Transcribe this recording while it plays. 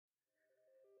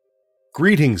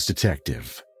Greetings,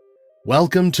 Detective.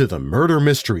 Welcome to the Murder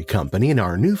Mystery Company and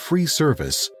our new free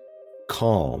service,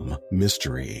 Calm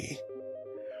Mystery.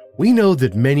 We know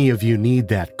that many of you need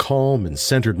that calm and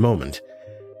centered moment,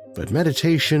 but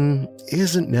meditation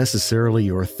isn't necessarily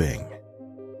your thing.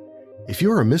 If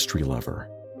you're a mystery lover,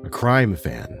 a crime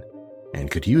fan, and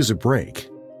could use a break,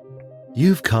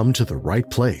 you've come to the right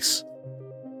place.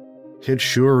 It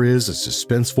sure is a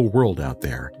suspenseful world out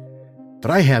there, but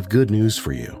I have good news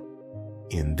for you.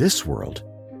 In this world,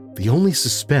 the only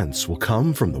suspense will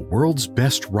come from the world's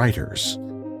best writers.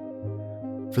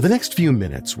 For the next few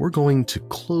minutes, we're going to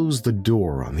close the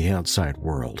door on the outside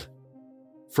world.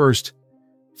 First,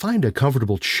 find a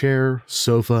comfortable chair,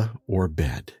 sofa, or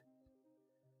bed.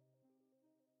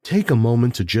 Take a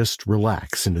moment to just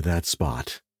relax into that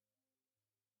spot.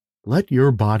 Let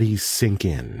your body sink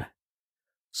in,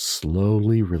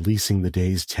 slowly releasing the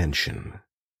day's tension.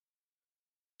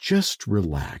 Just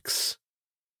relax.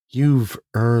 You've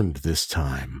earned this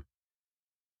time.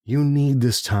 You need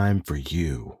this time for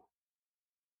you.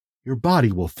 Your body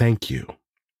will thank you.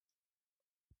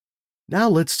 Now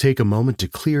let's take a moment to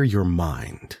clear your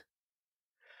mind.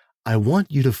 I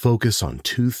want you to focus on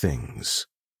two things: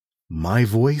 my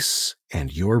voice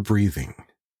and your breathing.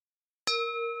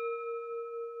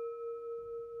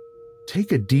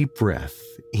 Take a deep breath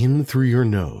in through your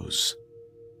nose.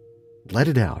 Let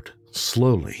it out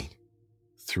slowly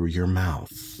through your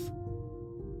mouth.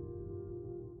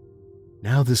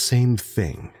 Now the same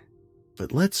thing,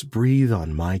 but let's breathe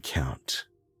on my count.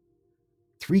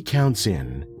 3 counts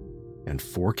in and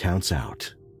 4 counts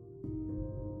out.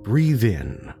 Breathe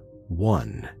in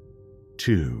 1,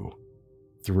 2,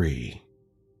 3.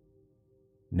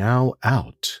 Now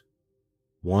out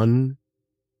 1,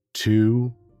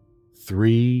 2,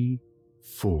 3,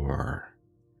 4.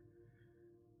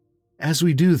 As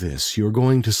we do this, you're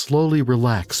going to slowly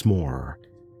relax more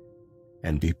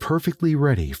and be perfectly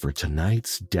ready for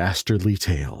tonight's dastardly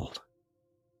tale.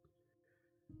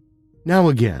 Now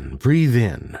again, breathe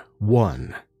in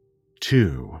 1,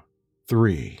 2,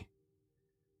 3.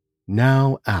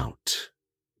 Now out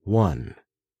 1,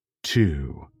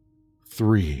 2,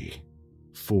 3,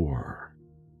 4.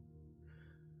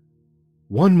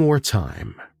 One more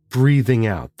time, breathing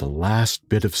out the last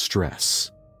bit of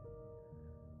stress.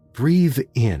 Breathe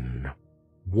in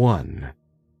 1,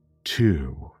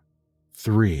 2,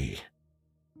 3.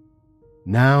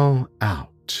 Now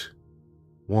out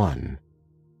 1,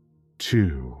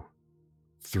 2,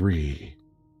 3,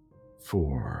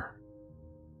 4.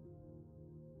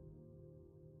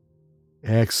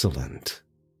 Excellent.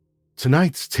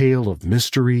 Tonight's tale of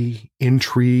mystery,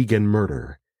 intrigue, and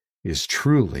murder is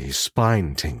truly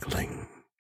spine-tingling.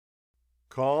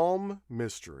 Calm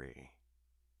Mystery.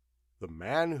 The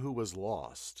Man Who Was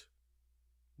Lost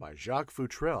by Jacques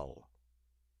Futrelle.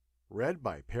 Read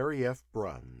by Perry F.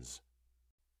 Bruns.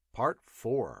 Part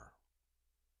 4.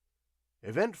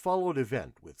 Event followed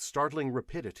event with startling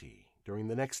rapidity during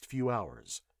the next few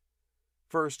hours.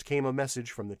 First came a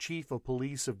message from the Chief of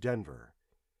Police of Denver.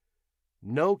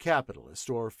 No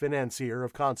capitalist or financier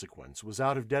of consequence was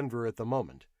out of Denver at the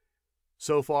moment,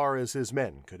 so far as his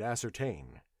men could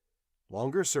ascertain.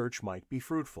 Longer search might be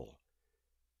fruitful.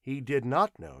 He did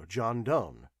not know John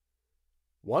Doan.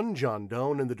 One John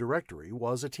Doan in the directory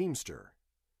was a teamster.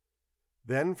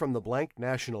 Then from the Blank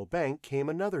National Bank came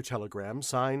another telegram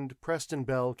signed Preston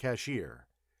Bell, cashier,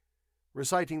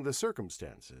 reciting the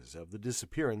circumstances of the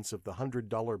disappearance of the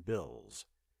 $100 bills.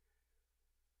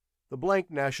 The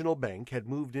Blank National Bank had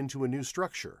moved into a new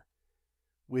structure.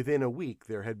 Within a week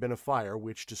there had been a fire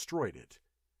which destroyed it.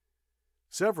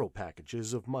 Several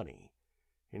packages of money,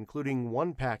 including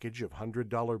one package of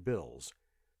 $100 bills,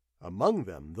 among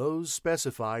them those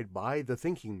specified by the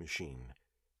Thinking Machine,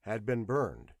 had been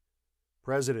burned.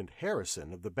 President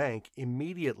Harrison of the bank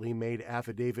immediately made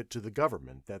affidavit to the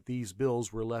government that these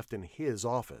bills were left in his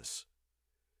office.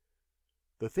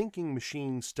 The Thinking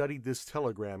Machine studied this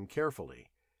telegram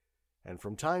carefully, and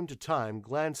from time to time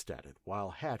glanced at it while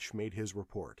Hatch made his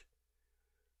report.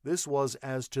 This was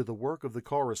as to the work of the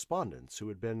correspondents who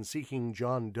had been seeking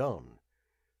John Doan.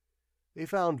 They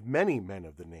found many men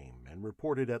of the name and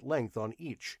reported at length on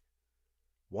each.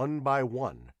 One by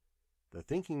one, the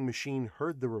Thinking Machine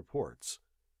heard the reports,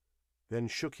 then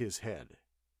shook his head.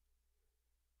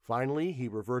 Finally, he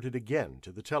reverted again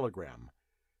to the telegram,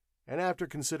 and after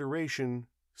consideration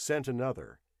sent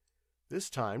another, this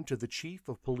time to the Chief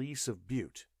of Police of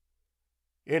Butte.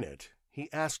 In it, he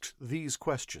asked these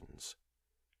questions.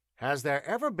 Has there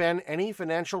ever been any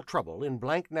financial trouble in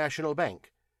Blank National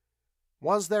Bank?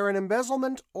 Was there an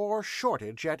embezzlement or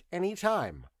shortage at any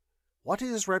time? What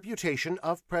is reputation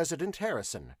of President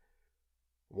Harrison?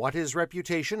 What is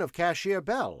reputation of Cashier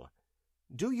Bell?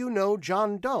 Do you know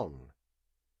John Doane?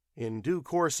 In due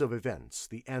course of events,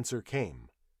 the answer came.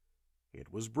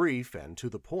 It was brief and to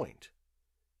the point.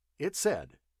 It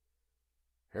said,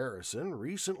 Harrison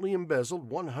recently embezzled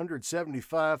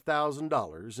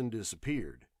 $175,000 and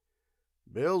disappeared.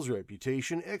 Bell's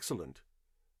reputation excellent.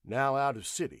 Now out of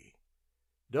city.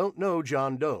 Don't know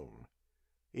John Doane.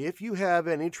 If you have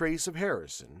any trace of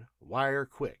Harrison, wire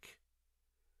quick.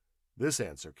 This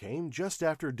answer came just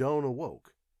after Doane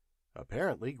awoke,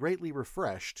 apparently greatly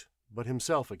refreshed, but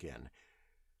himself again.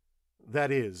 That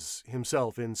is,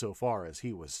 himself insofar as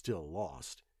he was still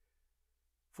lost.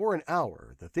 For an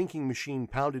hour, the thinking machine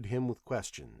pounded him with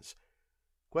questions.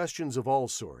 Questions of all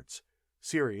sorts,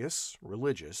 serious,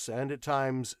 religious, and at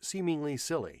times seemingly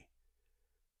silly.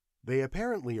 They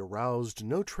apparently aroused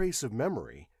no trace of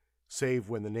memory, save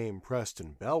when the name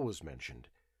Preston Bell was mentioned.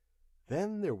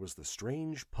 Then there was the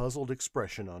strange, puzzled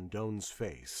expression on Doane's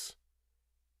face.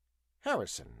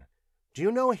 Harrison, do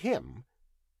you know him?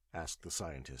 Asked the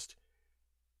scientist.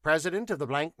 President of the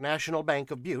blank National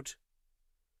Bank of Butte.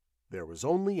 There was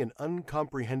only an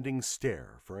uncomprehending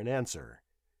stare for an answer.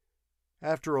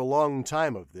 After a long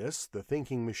time of this, the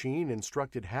thinking machine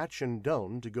instructed Hatch and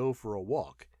Doane to go for a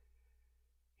walk.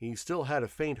 He still had a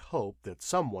faint hope that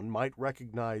someone might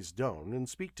recognize Doane and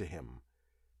speak to him.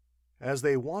 As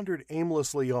they wandered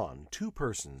aimlessly on, two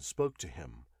persons spoke to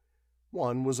him.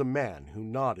 One was a man who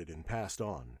nodded and passed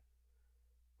on.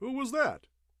 "Who was that?"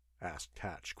 asked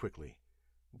Hatch quickly.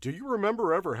 "Do you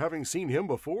remember ever having seen him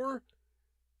before?"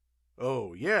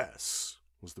 "Oh, yes,"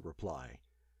 was the reply.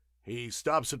 "He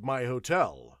stops at my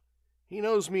hotel. He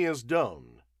knows me as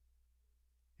Doane."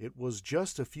 It was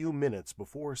just a few minutes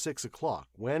before 6 o'clock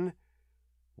when,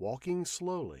 walking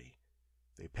slowly,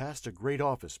 they passed a great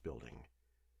office building.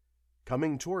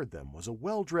 Coming toward them was a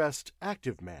well-dressed,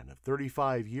 active man of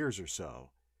 35 years or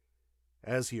so.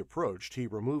 As he approached, he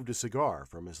removed a cigar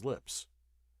from his lips.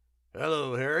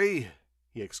 "Hello, Harry,"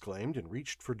 he exclaimed and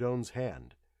reached for Doane's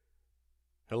hand.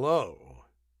 "Hello,"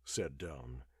 said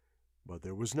Doane, but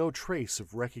there was no trace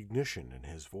of recognition in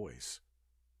his voice.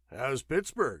 "How's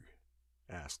Pittsburgh?"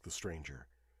 asked the stranger.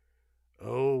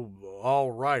 "Oh,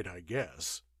 all right, I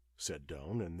guess," said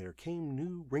Doane, and there came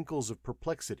new wrinkles of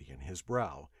perplexity in his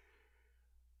brow.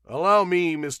 "Allow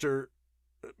me, Mr.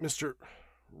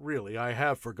 Really, I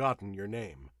have forgotten your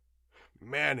name."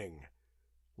 "Manning,"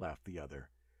 laughed the other.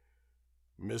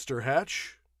 "Mr.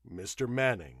 Hatch, Mr.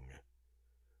 Manning."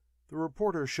 The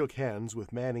reporter shook hands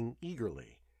with Manning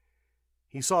eagerly.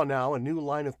 He saw now a new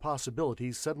line of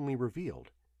possibilities suddenly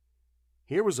revealed.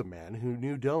 Here was a man who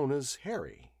knew Doane as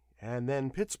Harry, and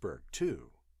then Pittsburgh,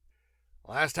 too.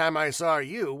 "Last time I saw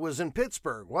you was in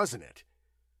Pittsburgh, wasn't it?"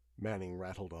 Manning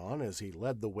rattled on as he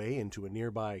led the way into a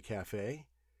nearby cafe.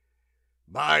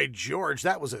 "By George,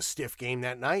 that was a stiff game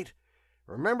that night.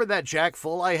 Remember that jack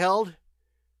full I held?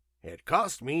 It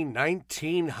cost me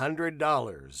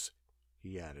 $1,900,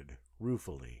 he added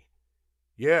ruefully.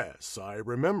 "Yes, I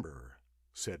remember,"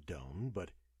 said Doane,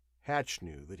 but Hatch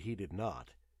knew that he did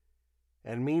not.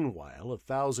 And meanwhile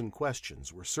 1,000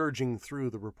 questions were surging through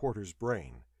the reporter's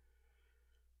brain.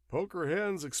 "Poker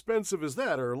hands expensive as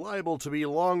that are liable to be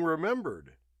long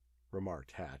remembered,"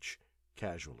 remarked Hatch,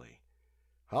 casually.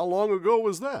 "How long ago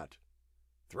was that?"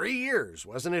 3 years,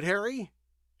 wasn't it, Harry?"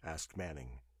 asked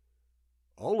Manning.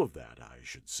 "All of that, I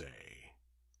should say,"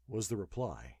 was the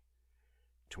reply.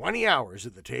 20 hours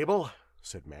at the table,"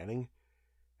 said Manning,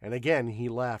 and again he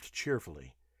laughed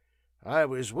cheerfully. "I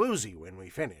was woozy when we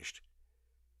finished."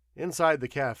 Inside the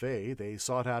cafe, they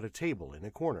sought out a table in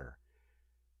a corner.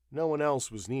 No one else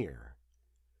was near.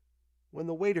 When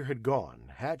the waiter had gone,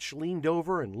 Hatch leaned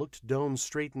over and looked Doane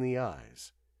straight in the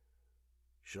eyes.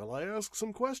 "Shall I ask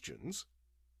some questions?"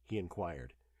 he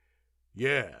inquired.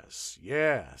 "Yes,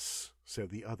 yes," said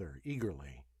the other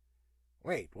eagerly.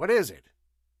 "Wait, what is it?"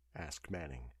 asked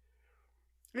Manning.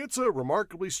 "It's a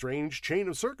remarkably strange chain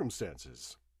of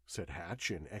circumstances," said Hatch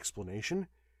in explanation.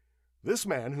 "This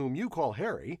man whom you call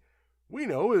Harry, we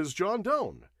know as John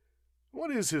Doane.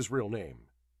 What is his real name?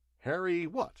 Harry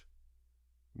what?"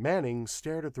 Manning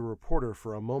stared at the reporter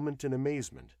for a moment in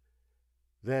amazement.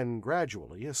 Then,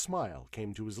 gradually, a smile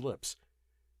came to his lips.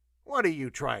 "What are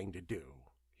you trying to do?"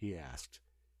 he asked.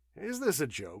 "Is this a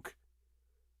joke?"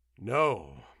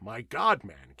 "No, my God,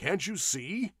 man, can't you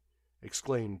see?"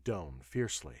 exclaimed Doane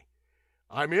fiercely.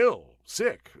 "I'm ill,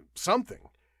 sick,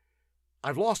 something.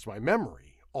 I've lost my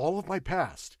memory, all of my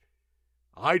past.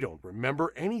 I don't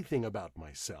remember anything about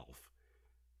myself.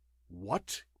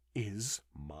 What is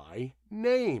my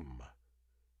name?"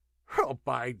 "Oh,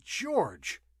 by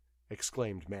George!"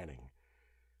 exclaimed Manning.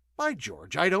 By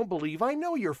George, I don't believe I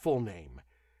know your full name.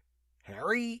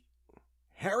 Harry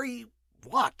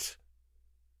what?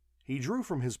 He drew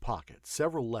from his pocket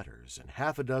several letters and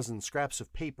half a dozen scraps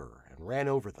of paper and ran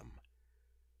over them.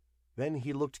 Then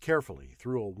he looked carefully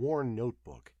through a worn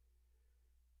notebook.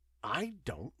 I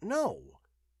don't know,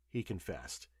 he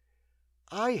confessed.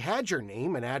 I had your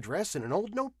name and address in an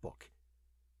old notebook,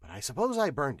 but I suppose I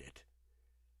burned it.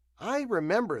 I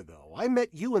remember, though, I met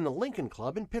you in the Lincoln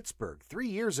Club in Pittsburgh 3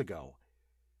 years ago.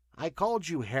 I called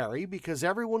you Harry because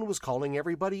everyone was calling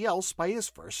everybody else by his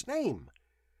first name.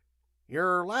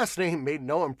 Your last name made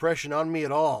no impression on me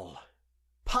at all.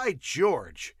 By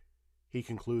George, he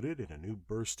concluded in a new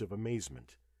burst of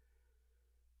amazement.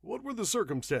 What were the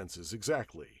circumstances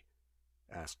exactly?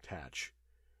 Asked Hatch.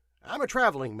 I'm a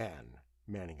traveling man,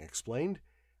 Manning explained.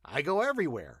 I go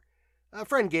everywhere. A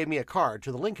friend gave me a card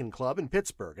to the Lincoln Club in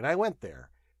Pittsburgh, and I went there.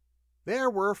 There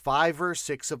were 5 or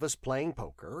 6 of us playing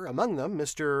poker, among them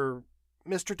Mr.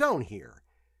 Doane here.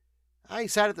 I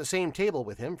sat at the same table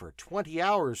with him for 20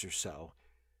 hours or so,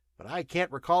 but I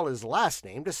can't recall his last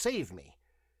name to save me.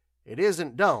 It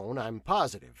isn't Doane, I'm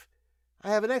positive. I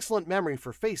have an excellent memory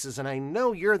for faces, and I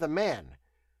know you're the man.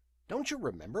 Don't you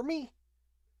remember me?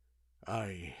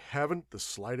 I haven't the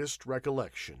slightest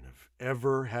recollection of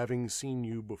ever having seen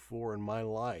you before in my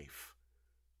life,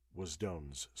 was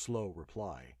Doane's slow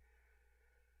reply.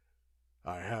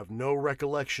 I have no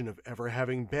recollection of ever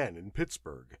having been in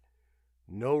Pittsburgh.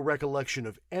 No recollection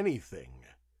of anything.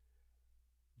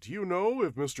 Do you know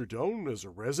if Mr. Doane is a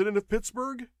resident of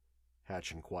Pittsburgh?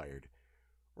 Hatch inquired.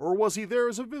 Or was he there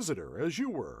as a visitor, as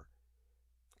you were?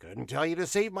 Couldn't tell you to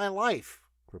save my life,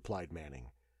 replied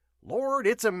Manning. Lord,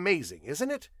 it's amazing,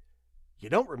 isn't it? You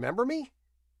don't remember me?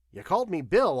 You called me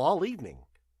Bill all evening.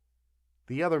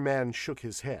 The other man shook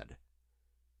his head.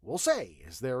 Well, say,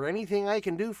 is there anything I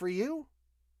can do for you?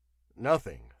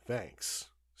 Nothing,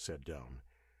 thanks, said Doane.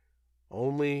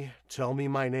 Only tell me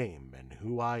my name and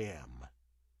who I am.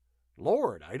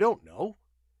 Lord, I don't know.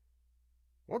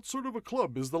 What sort of a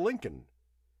club is the Lincoln?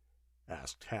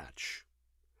 Asked Hatch.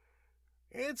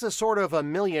 It's a sort of a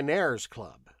millionaires'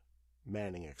 club,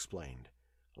 Manning explained.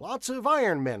 Lots of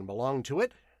iron men belong to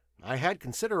it. I had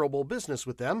considerable business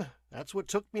with them. That's what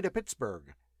took me to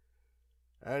Pittsburgh.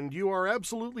 And you are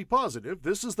absolutely positive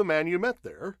this is the man you met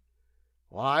there?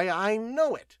 Why, I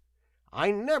know it.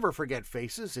 I never forget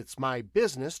faces. It's my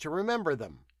business to remember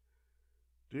them.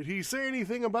 Did he say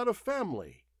anything about a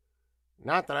family?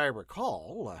 Not that I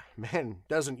recall. A man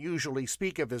doesn't usually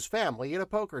speak of his family at a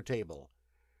poker table.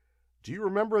 Do you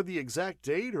remember the exact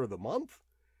date or the month?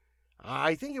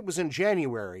 I think it was in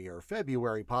January or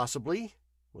February, possibly,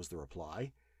 was the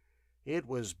reply. It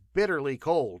was bitterly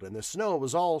cold, and the snow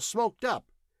was all smoked up.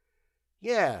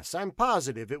 Yes, I'm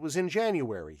positive it was in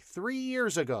January, 3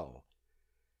 years ago.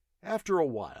 After a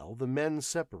while, the men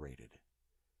separated.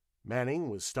 Manning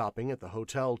was stopping at the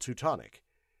Hotel Teutonic,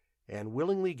 and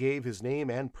willingly gave his name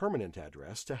and permanent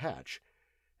address to Hatch,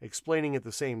 explaining at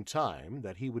the same time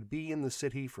that he would be in the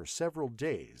city for several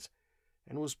days,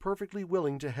 and was perfectly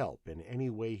willing to help in any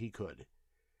way he could.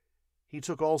 He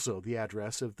took also the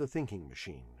address of the thinking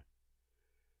machine.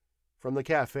 From the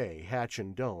cafe, Hatch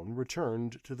and Doane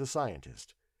returned to the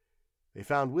scientist. They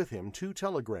found with him 2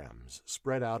 telegrams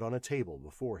spread out on a table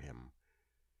before him.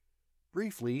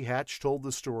 Briefly, Hatch told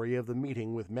the story of the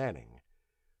meeting with Manning,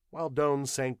 while Doane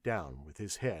sank down with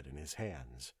his head in his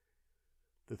hands.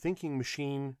 The thinking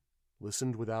machine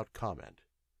listened without comment.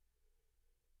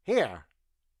 Here,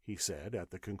 he said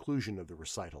at the conclusion of the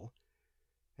recital,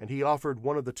 and he offered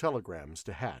one of the telegrams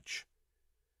to Hatch.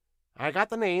 I got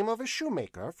the name of a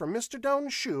shoemaker from Mr.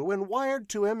 Doane's shoe and wired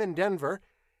to him in Denver,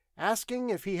 asking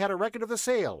if he had a record of the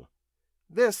sale.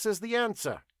 This is the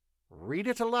answer. Read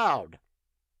it aloud.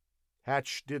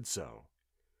 Hatch did so.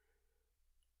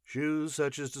 Shoes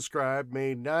such as described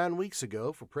made 9 weeks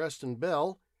ago for Preston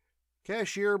Bell,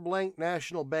 cashier blank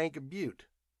National Bank of Butte.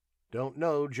 Don't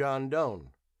know John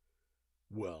Doane.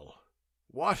 Well,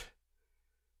 what?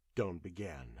 Doane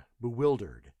began,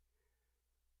 bewildered.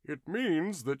 It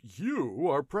means that you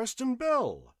are Preston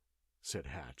Bell, said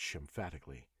Hatch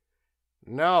emphatically.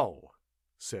 No,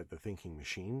 said the thinking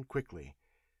machine quickly.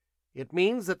 It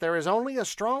means that there is only a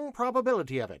strong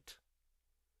probability of it.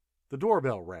 The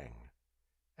doorbell rang.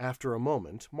 After a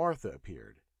moment, Martha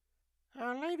appeared.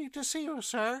 A lady to see you,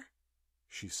 sir,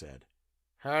 she said.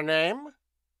 Her name?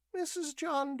 Mrs.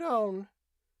 John Doane.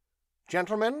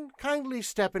 Gentlemen, kindly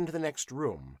step into the next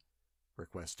room,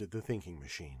 requested the thinking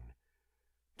machine.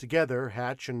 Together,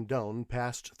 Hatch and Doane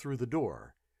passed through the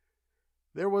door.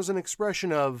 There was an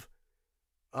expression of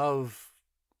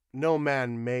no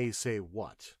man may say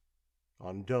what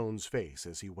on Doan's face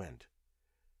as he went.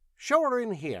 "Show her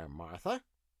in here, Martha,"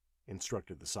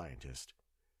 instructed the scientist.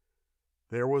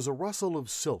 There was a rustle of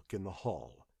silk in the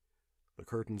hall. The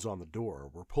curtains on the door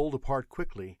were pulled apart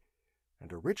quickly,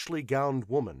 and a richly gowned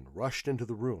woman rushed into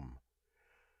the room.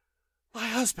 "My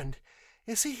husband,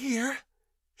 is he here?"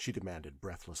 she demanded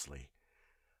breathlessly.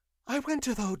 "I went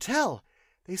to the hotel.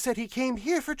 They said he came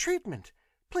here for treatment.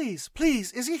 Please,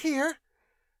 please, is he here?"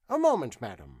 "A moment,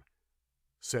 madam,"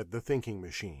 said the thinking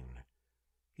machine.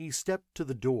 He stepped to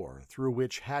the door through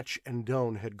which Hatch and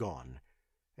Doan had gone,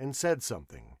 and said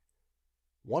something.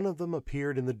 One of them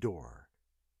appeared in the door.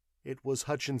 It was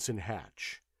Hutchinson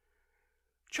Hatch.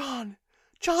 John,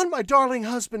 my darling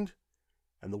husband!"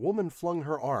 And the woman flung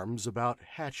her arms about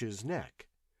Hatch's neck.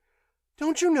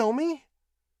 "Don't you know me?"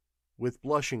 With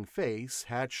blushing face,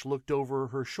 Hatch looked over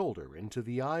her shoulder into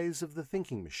the eyes of the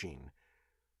thinking machine,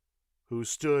 who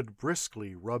stood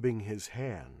briskly rubbing his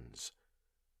hands.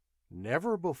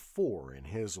 Never before in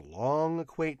his long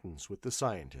acquaintance with the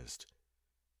scientist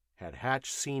had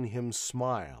Hatch seen him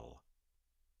smile.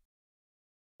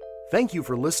 Thank you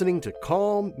for listening to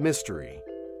Calm Mystery,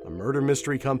 a Murder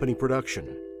Mystery Company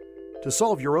production. To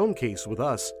solve your own case with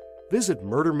us, visit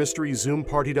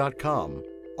murdermysteryzoomparty.com,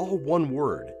 all one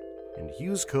word, and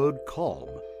use code CALM,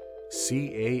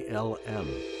 C-A-L-M,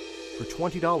 for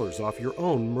 $20 off your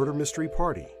own murder mystery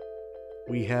party.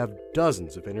 We have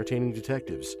dozens of entertaining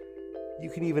detectives.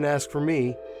 You can even ask for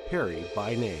me, Perry,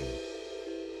 by name.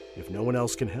 If no one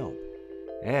else can help,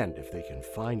 and if they can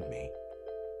find me,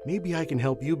 maybe I can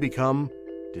help you become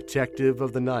Detective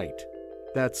of the Night.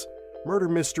 That's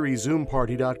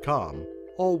murdermysteryzoomparty.com,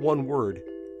 all one word,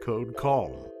 code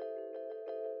CALM.